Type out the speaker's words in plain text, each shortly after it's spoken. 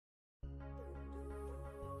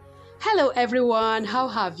Hello everyone, how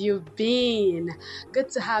have you been? Good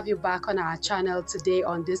to have you back on our channel today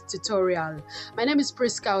on this tutorial. My name is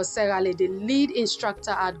Priska Oserale, the lead instructor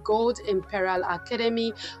at Gold Imperial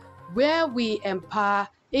Academy, where we empower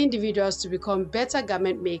individuals to become better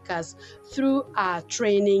garment makers through our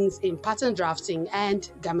trainings in pattern drafting and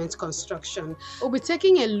garment construction. We'll be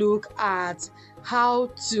taking a look at how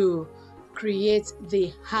to create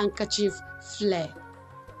the handkerchief flare.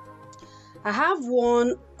 I have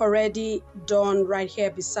one already done right here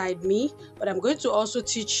beside me, but I'm going to also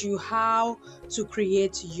teach you how to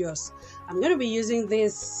create yours. I'm going to be using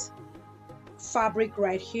this fabric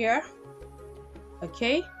right here.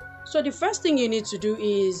 Okay, so the first thing you need to do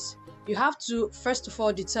is you have to first of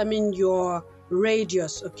all determine your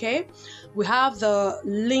radius. Okay, we have the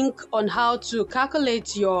link on how to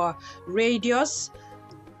calculate your radius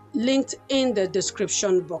linked in the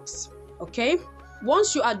description box. Okay,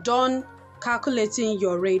 once you are done calculating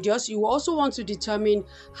your radius, you also want to determine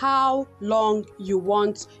how long you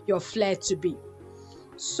want your flare to be.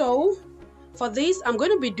 So for this, I'm going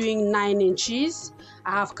to be doing 9 inches.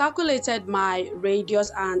 I have calculated my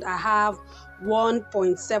radius and I have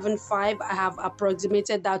 1.75. I have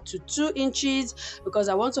approximated that to 2 inches because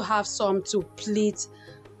I want to have some to pleat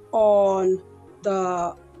on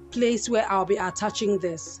the place where I'll be attaching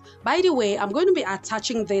this. By the way, I'm going to be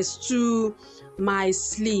attaching this to my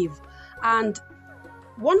sleeve. And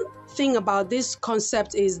one thing about this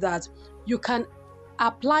concept is that you can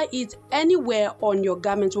apply it anywhere on your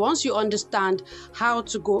garment once you understand how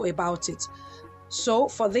to go about it. So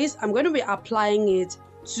for this, I'm going to be applying it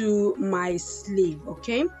to my sleeve.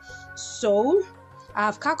 Okay, so I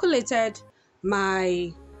have calculated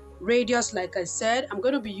my radius. Like I said, I'm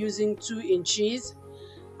going to be using 2 inches,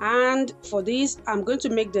 and for this I'm going to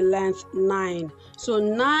make the length 9. So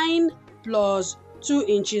 9 plus 2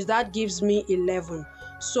 inches, that gives me 11.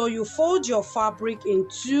 So you fold your fabric in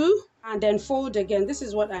 2 and then fold again. This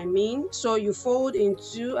is what I mean. So you fold in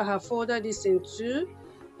 2. I have folded this in 2.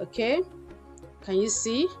 Okay, can you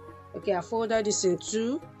see? Okay, I folded this in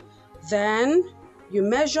 2. Then you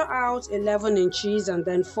measure out 11 inches and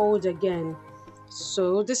then fold again.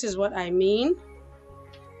 So this is what I mean.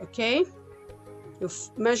 Okay, you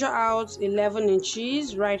measure out 11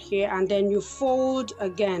 inches right here and then you fold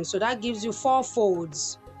again. So that gives you 4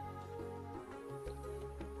 folds.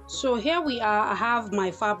 So here we are. I have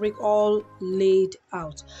my fabric all laid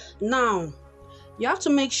out. Now you have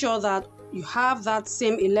to make sure that you have that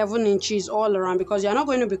same 11 inches all around, because you're not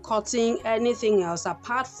going to be cutting anything else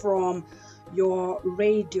apart from your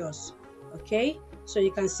radius. Okay, so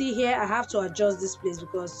you can see here I have to adjust this place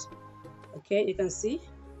because, okay, you can see.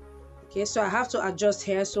 Okay, so I have to adjust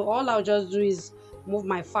here. So all I'll just do is move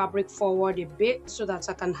my fabric forward a bit so that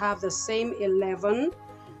I can have the same 11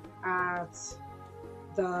 at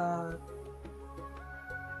the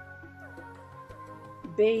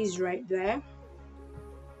base right there.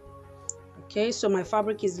 Okay, so my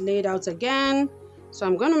fabric is laid out again. So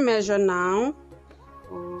I'm going to measure now.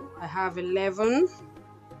 Oh, I have 11.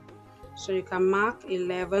 So you can mark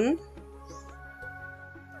 11.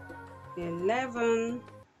 11.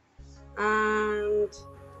 And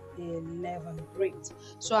 11. Great.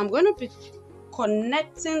 So I'm going to be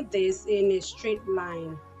connecting this in a straight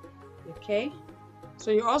line. Okay,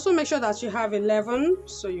 so you also make sure that you have 11.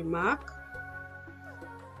 So you mark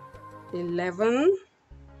 11.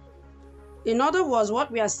 In other words,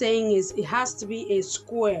 what we are saying is it has to be a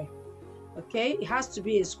square. Okay, it has to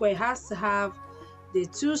be a square. It has to have the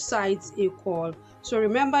 2 sides equal. So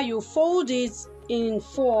remember, you fold it in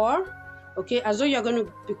 4. Okay, as though you're going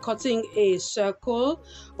to be cutting a circle,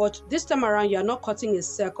 but this time around you're not cutting a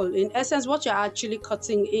circle. In essence, what you're actually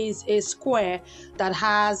cutting is a square that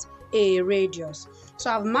has a radius. So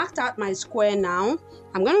I've marked out my square now.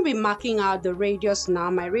 I'm going to be marking out the radius now.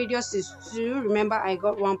 My radius is 2. Remember, I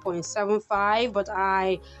got 1.75, but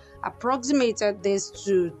I approximated this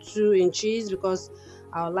to 2 inches because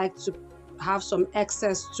I would like to have some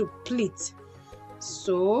excess to pleat.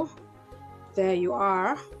 So there you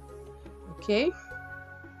are. Okay,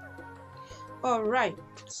 all right,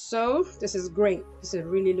 so this is great. This is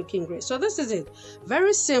really looking great. So this is it.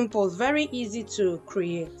 Very simple, very easy to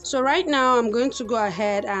create. So right now I'm going to go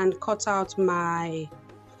ahead and cut out my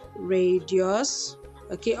radius.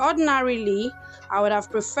 Okay, ordinarily I would have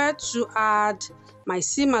preferred to add my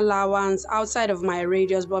seam allowance outside of my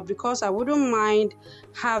radius, but because I wouldn't mind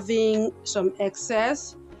having some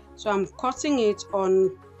excess, so I'm cutting it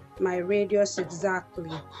on my radius exactly.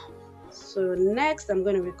 So next I'm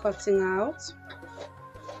going to be cutting out.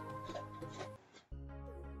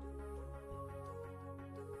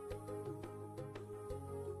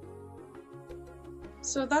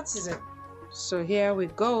 So that is it. So here we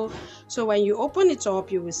go. So when you open it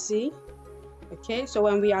up, you will see, okay, so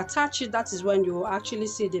when we attach it, that is when you will actually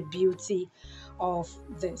see the beauty of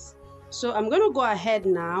this. So I'm going to go ahead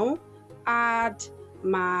now, add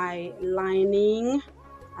my lining,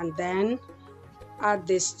 and then add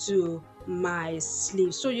this to my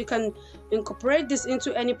sleeve. So you can incorporate this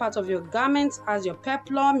into any part of your garment as your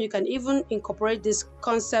peplum. You can even incorporate this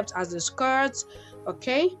concept as the skirt,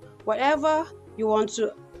 okay, whatever you want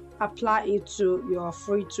to apply it to, you're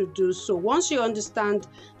free to do so. Once you understand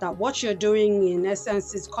that what you're doing in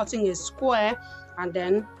essence is cutting a square and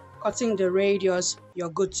then cutting the radius,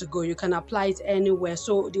 you're good to go. You can apply it anywhere.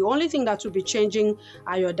 So the only thing that will be changing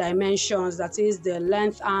are your dimensions, that is the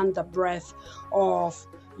length and the breadth of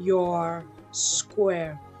your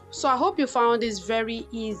square. So I hope you found this very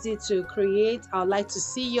easy to create. I would like to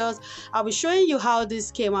see yours. I'll be showing you how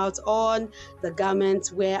this came out on the garment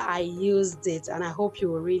where I used it, and I hope you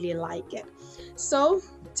will really like it. So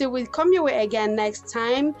till we come your way again next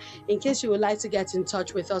time, in case you would like to get in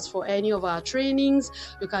touch with us for any of our trainings,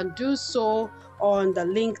 you can do so on the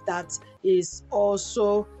link that is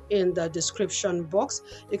also in the description box.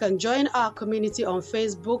 You can join our community on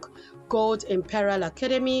Facebook, Gold Imperial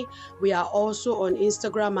Academy. We are also on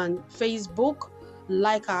Instagram and Facebook.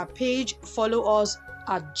 Like our page, follow us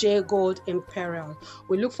at Gold Imperial.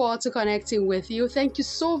 We look forward to connecting with you. Thank you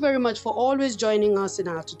so very much for always joining us in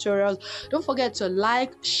our tutorials. Don't forget to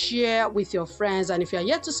like, share with your friends, and if you are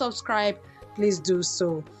yet to subscribe, please do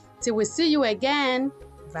so. Till we see you again,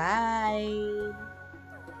 bye.